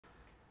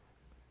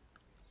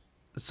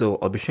So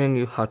I'll be showing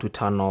you how to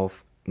turn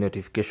off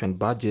notification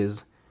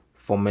badges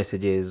for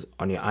messages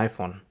on your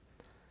iPhone.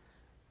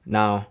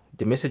 Now,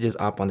 the messages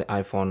app on the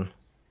iPhone,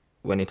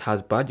 when it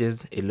has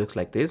badges, it looks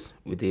like this.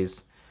 With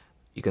this,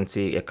 you can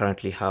see I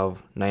currently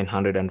have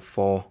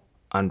 904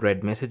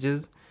 unread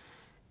messages,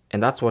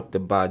 and that's what the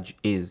badge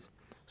is.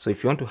 So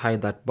if you want to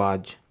hide that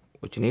badge,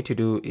 what you need to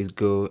do is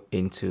go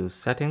into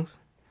settings.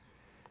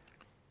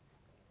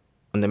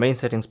 On the main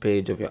settings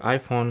page of your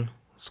iPhone,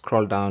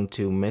 scroll down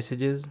to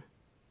messages,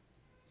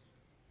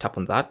 tap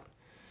on that,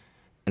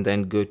 and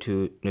then go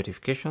to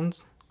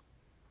notifications,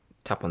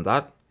 tap on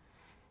that,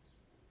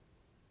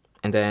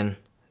 and then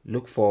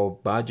look for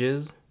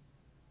badges.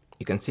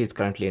 You can see it's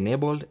currently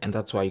enabled, and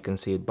that's why you can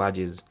see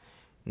badges.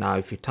 Now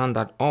if you turn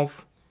that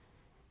off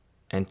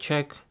and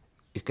check,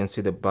 you can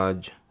see the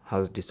badge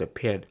has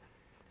disappeared,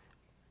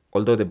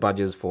 although the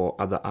badges for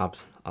other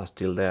apps are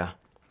still there.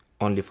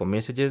 Only for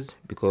messages,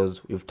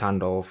 because we've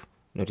turned off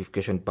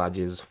notification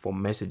badges for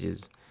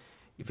messages.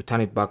 If you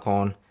turn it back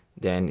on,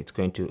 then it's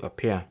going to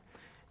appear.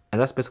 And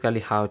that's basically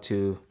how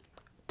to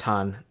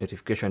turn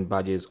notification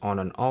badges on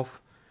and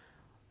off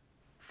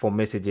for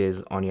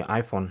messages on your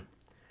iPhone.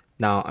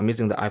 Now I'm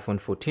using the iPhone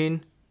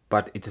 14,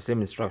 but it's the same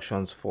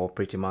instructions for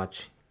pretty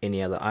much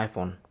any other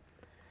iPhone.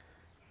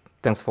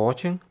 Thanks for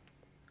watching.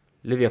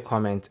 Leave your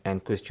comments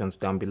and questions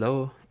down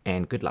below,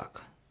 and good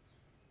luck.